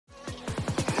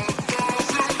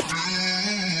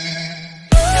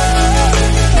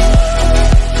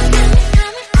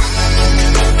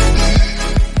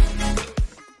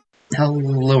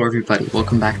everybody,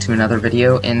 welcome back to another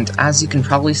video, and as you can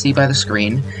probably see by the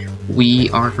screen, we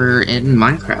are in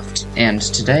Minecraft, and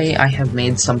today I have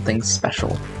made something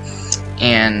special.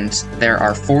 And there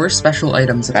are 4 special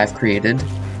items that I've created,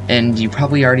 and you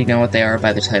probably already know what they are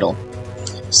by the title.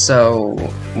 So,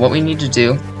 what we need to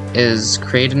do is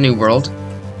create a new world,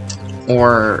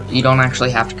 or you don't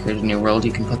actually have to create a new world,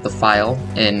 you can put the file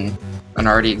in an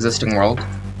already existing world.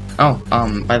 Oh,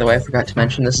 by the way, I forgot to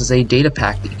mention, this is a data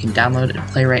pack that you can download and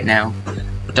play right now.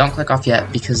 But don't click off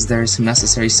yet, because there's some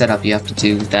necessary setup you have to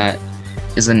do that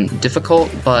isn't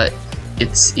difficult, but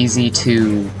it's easy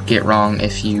to get wrong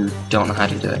if you don't know how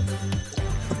to do it.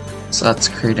 So let's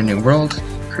create a new world,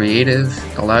 creative,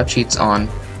 allow cheats on,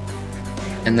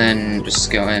 and then just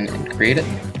go in and create it.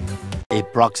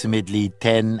 Approximately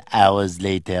 10 hours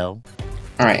later.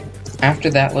 Alright, after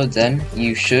that loads in,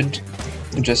 you should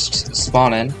just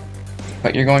spawn in.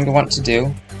 What you're going to want to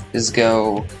do is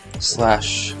go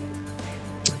slash...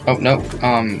 Oh, no,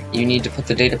 you need to put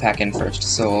the data pack in first,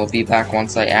 so I'll be back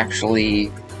once I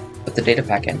actually put the data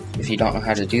pack in. If you don't know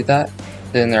how to do that,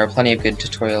 then there are plenty of good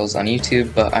tutorials on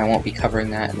YouTube, but I won't be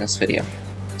covering that in this video.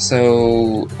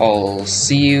 So, I'll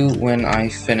see you when I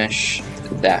finish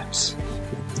that.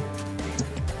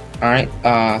 Alright,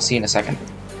 see you in a second.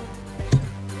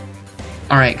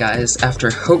 Alright guys, after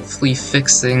hopefully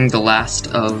fixing the last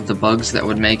of the bugs that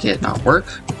would make it not work,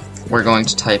 we're going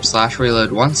to type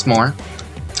 /reload once more,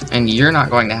 and you're not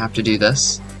going to have to do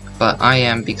this, but I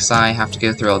am because I have to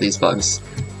go through all these bugs.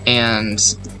 And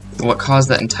what caused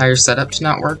that entire setup to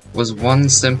not work was one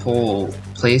simple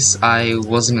place I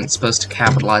wasn't supposed to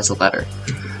capitalize a letter.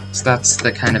 So that's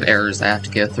the kind of errors I have to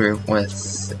go through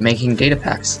with making data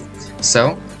packs.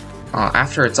 So,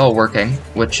 after it's all working,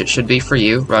 which it should be for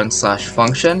you, run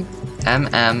 /function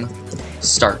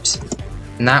start.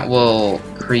 And that will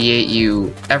create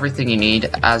you everything you need.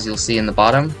 As you'll see in the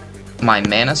bottom, my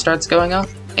mana starts going up,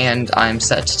 and I'm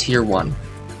set to tier 1.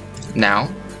 Now,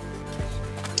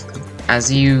 as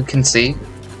you can see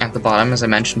at the bottom, as I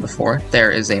mentioned before,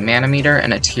 there is a mana meter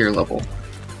and a tier level.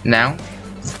 Now,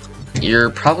 you're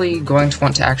probably going to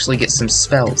want to actually get some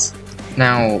spells.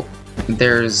 Now,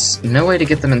 there's no way to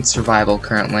get them in survival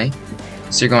currently,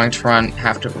 so you're going to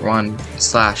have to run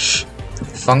 /function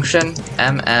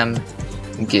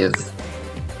give.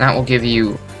 That will give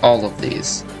you all of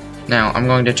these. Now I'm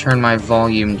going to turn my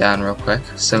volume down real quick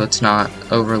so it's not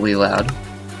overly loud.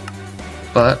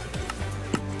 But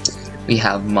we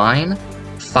have mine,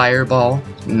 fireball,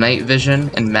 night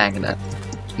vision, and magnet.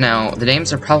 Now the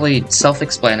names are probably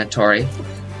self-explanatory,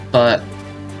 but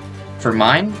for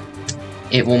mine,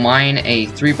 it will mine a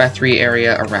 3x3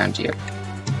 area around you,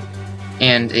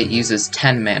 and it uses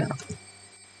 10 mana.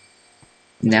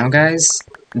 Now guys,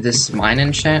 this mine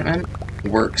enchantment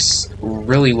works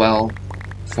really well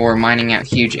for mining out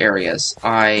huge areas.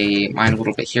 I mine a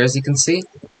little bit here, as you can see.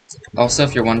 Also,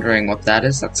 if you're wondering what that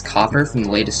is, that's copper from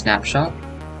the latest snapshot.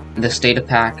 This data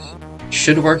pack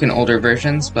should work in older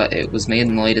versions, but it was made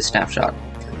in the latest snapshot.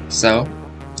 So,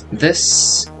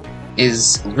 this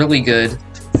is really good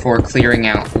for clearing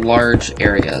out large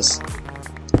areas.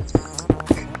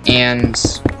 And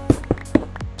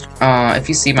if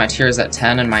you see, my tier is at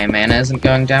 10 and my mana isn't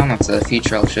going down. That's a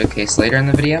feature I'll showcase later in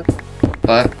the video.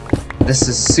 But this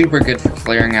is super good for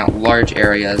clearing out large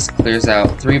areas, clears out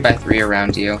 3x3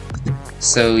 around you,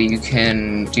 so you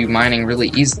can do mining really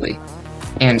easily.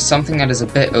 And something that is a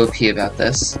bit OP about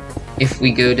this, if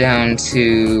we go down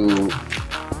to,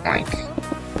 like,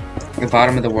 the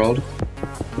bottom of the world.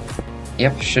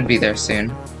 Yep, should be there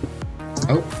soon.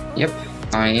 Oh, yep,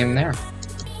 I am there.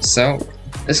 So,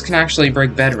 this can actually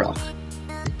break bedrock,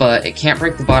 but it can't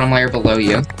break the bottom layer below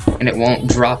you, and it won't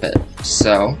drop it.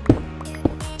 So,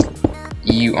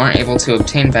 you aren't able to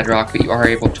obtain bedrock, but you are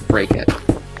able to break it.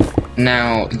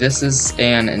 Now, this is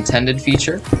an intended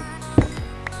feature.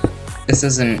 This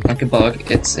isn't like a bug,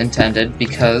 it's intended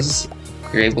because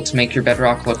you're able to make your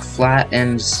bedrock look flat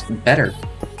and better.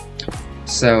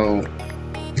 So,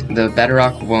 the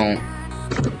bedrock won't,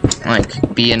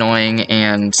 like, be annoying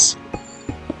and,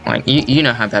 like, you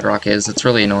know how bedrock is, it's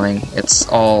really annoying. It's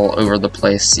all over the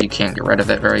place, so you can't get rid of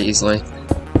it very easily.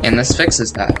 And this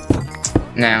fixes that.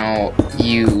 Now,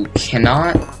 you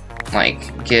cannot,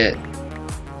 like, get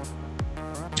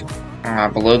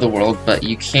below the world, but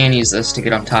you can use this to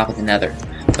get on top of the nether.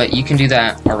 But you can do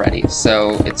that already,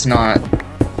 so it's not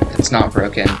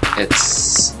broken,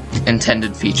 it's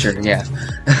intended feature, yeah.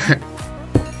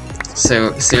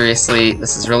 So, seriously,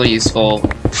 this is really useful,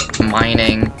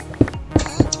 mining,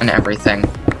 and everything.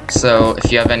 So,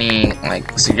 if you have any,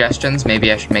 like, suggestions,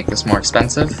 maybe I should make this more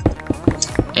expensive,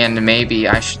 And maybe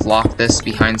I should lock this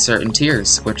behind certain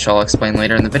tiers, which I'll explain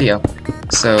later in the video.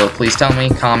 So please tell me,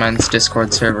 comments,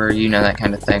 Discord server, you know, that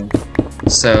kind of thing.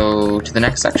 So to the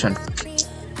next section.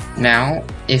 Now,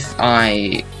 if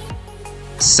I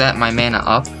set my mana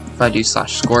up, if I do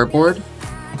 /scoreboard,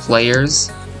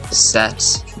 players,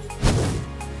 set,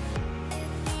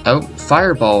 oh,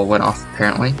 fireball went off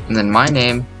apparently, and then my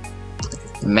name,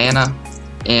 mana,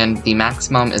 and the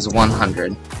maximum is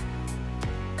 100.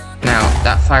 Now,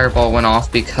 that fireball went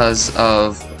off because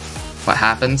of what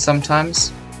happens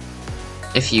sometimes.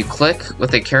 If you click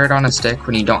with a carrot on a stick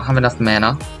when you don't have enough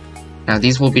mana, now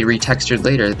these will be retextured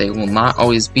later, they will not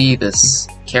always be this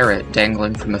carrot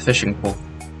dangling from a fishing pole.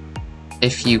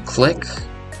 If you click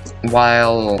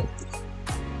while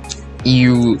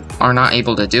you are not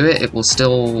able to do it, it will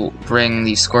still bring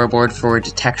the scoreboard for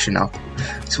detection up.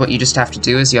 So what you just have to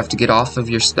do is you have to get off of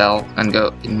your spell and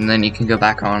go, and then you can go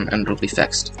back on and it'll be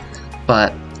fixed.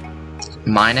 But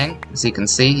mining, as you can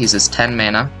see, uses 10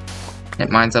 mana. It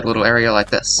mines out a little area like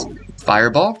this.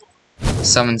 Fireball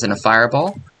summons in a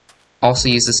fireball, also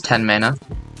uses 10 mana,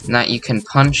 and that you can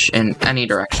punch in any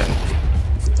direction.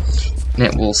 And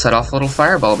it will set off a little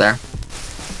fireball there.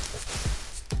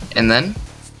 And then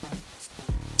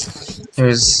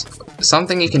there's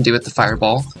something you can do with the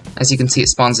fireball. As you can see, it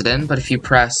spawns it in, but if you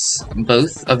press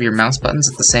both of your mouse buttons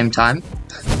at the same time,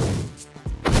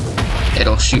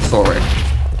 it'll shoot forward.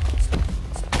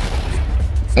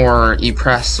 Or you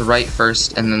press right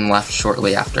first and then left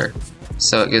shortly after.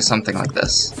 So it goes something like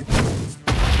this.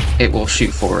 It will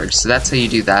shoot forward. So that's how you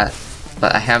do that.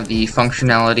 But I have the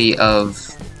functionality of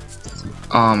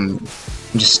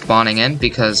just spawning in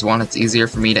because 1, it's easier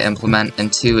for me to implement,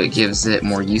 and 2, it gives it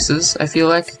more uses, I feel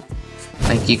like.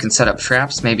 Like, you can set up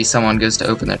traps, maybe someone goes to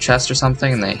open their chest or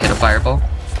something and they hit a fireball.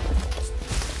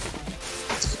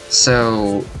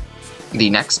 So the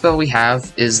next spell we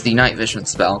have is the night vision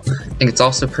spell. I think it's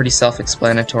also pretty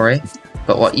self-explanatory,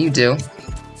 but what you do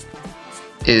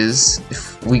is,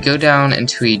 if we go down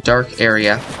into a dark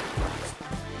area,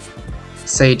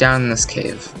 say down in this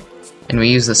cave, and we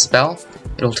use the spell,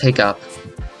 it'll take up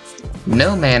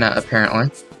no mana apparently.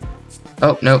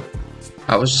 Oh, nope.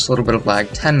 That was just a little bit of lag.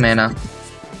 10 mana.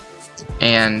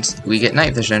 And we get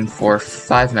night vision for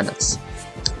 5 minutes.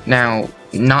 Now,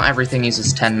 not everything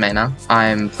uses 10 mana.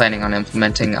 I'm planning on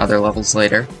implementing other levels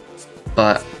later.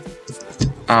 But,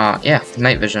 yeah,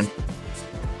 night vision.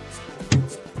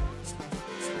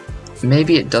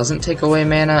 Maybe it doesn't take away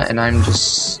mana and I'm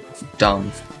just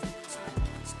dumb.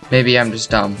 Maybe I'm just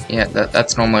dumb. Yeah,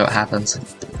 that's normally what happens.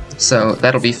 So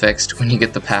that'll be fixed when you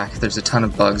get the pack. There's a ton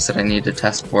of bugs that I need to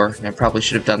test for, and I probably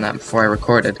should have done that before I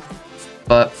recorded.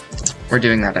 But we're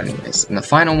doing that anyways. And the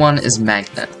final one is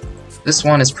Magnet. This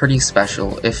one is pretty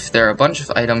special. If there are a bunch of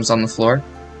items on the floor,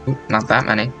 ooh, not that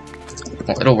many,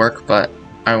 well, it'll work, but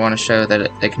I want to show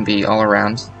that it can be all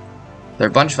around. There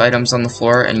are a bunch of items on the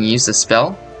floor, and you use the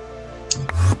spell,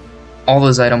 all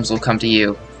those items will come to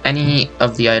you. Any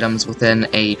of the items within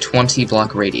a 20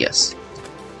 block radius.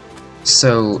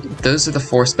 So those are the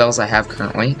 4 spells I have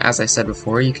currently. As I said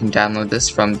before, you can download this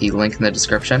from the link in the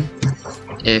description.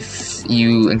 If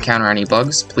you encounter any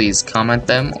bugs, please comment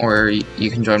them, or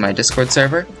you can join my Discord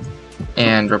server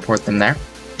and report them there.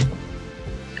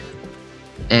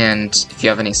 And if you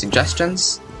have any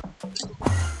suggestions,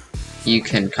 you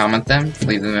can comment them,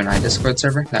 leave them in my Discord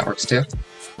server, that works too.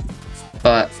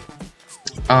 But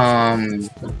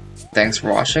thanks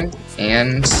for watching,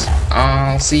 and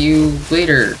I'll see you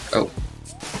later.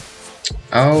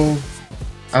 Oh,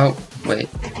 wait,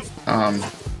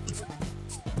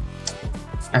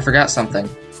 I forgot something.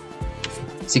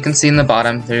 So you can see in the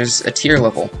bottom, there's a tier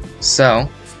level. So,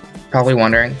 probably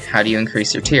wondering, how do you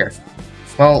increase your tier?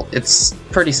 Well, it's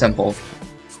pretty simple.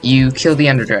 You kill the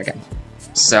Ender Dragon.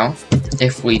 So,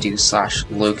 if we do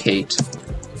 /locate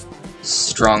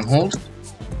stronghold,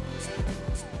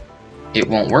 it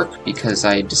won't work because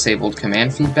I disabled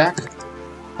command feedback,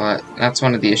 but that's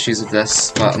one of the issues of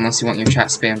this, but unless you want your chat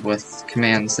spammed with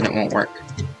commands, then it won't work.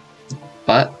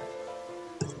 But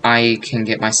I can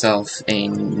get myself a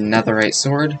netherite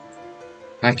sword,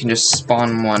 I can just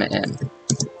spawn one in.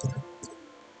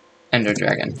 Ender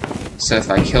Dragon. So if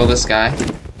I kill this guy,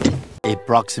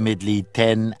 approximately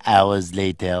 10 hours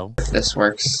later, if this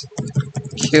works,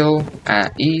 kill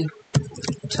at E,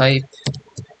 type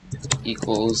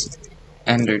equals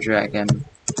Ender Dragon.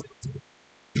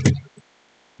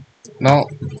 Well,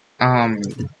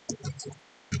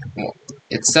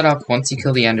 it's set up once you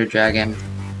kill the Ender Dragon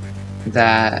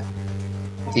that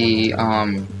the,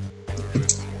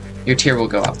 your tier will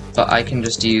go up, but I can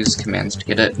just use commands to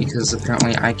get it because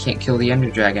apparently I can't kill the Ender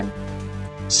Dragon.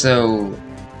 So,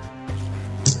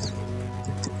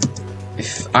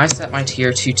 If I set my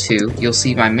tier to 2, you'll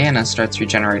see my mana starts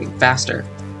regenerating faster.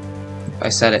 If I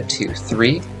set it to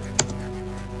 3,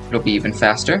 it'll be even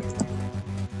faster.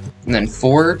 And then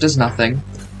 4 does nothing.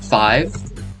 5,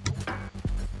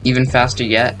 even faster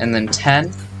yet. And then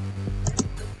 10,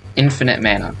 infinite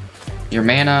mana. Your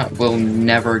mana will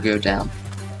never go down.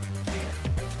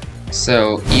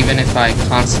 So even if I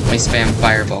constantly spam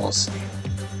fireballs,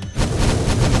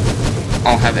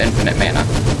 I'll have infinite mana.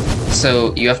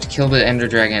 So you have to kill the Ender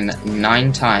Dragon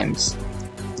 9 times,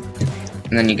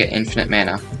 and then you get infinite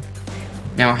mana.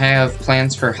 Now I have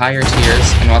plans for higher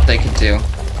tiers and what they could do,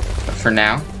 but for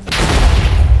now,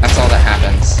 that's all that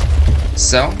happens.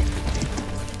 So,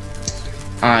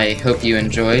 I hope you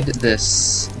enjoyed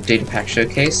this Datapack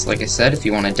showcase. Like I said, if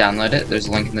you want to download it, there's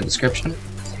a link in the description.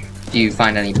 If you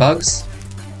find any bugs,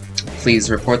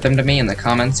 please report them to me in the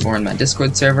comments or in my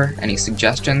Discord server. Any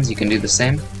suggestions, you can do the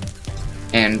same.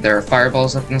 And there are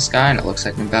fireballs up in the sky, and it looks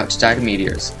like I'm about to die to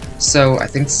meteors. So I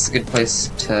think this is a good place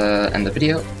to end the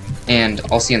video, and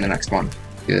I'll see you in the next one.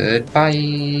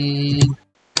 Goodbye!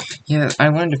 Yeah, I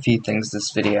learned a few things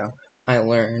this video. I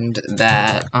learned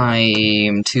that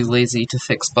I'm too lazy to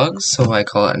fix bugs, so I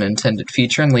call it an intended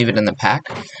feature and leave it in the pack.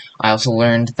 I also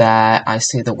learned that I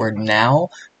say the word now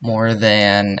more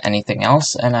than anything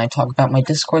else, and I talk about my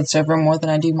Discord server more than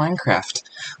I do Minecraft.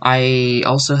 I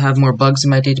also have more bugs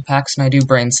in my data packs than I do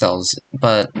brain cells,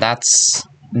 but that's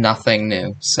nothing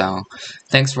new. So,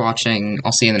 thanks for watching.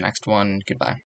 I'll see you in the next one. Goodbye.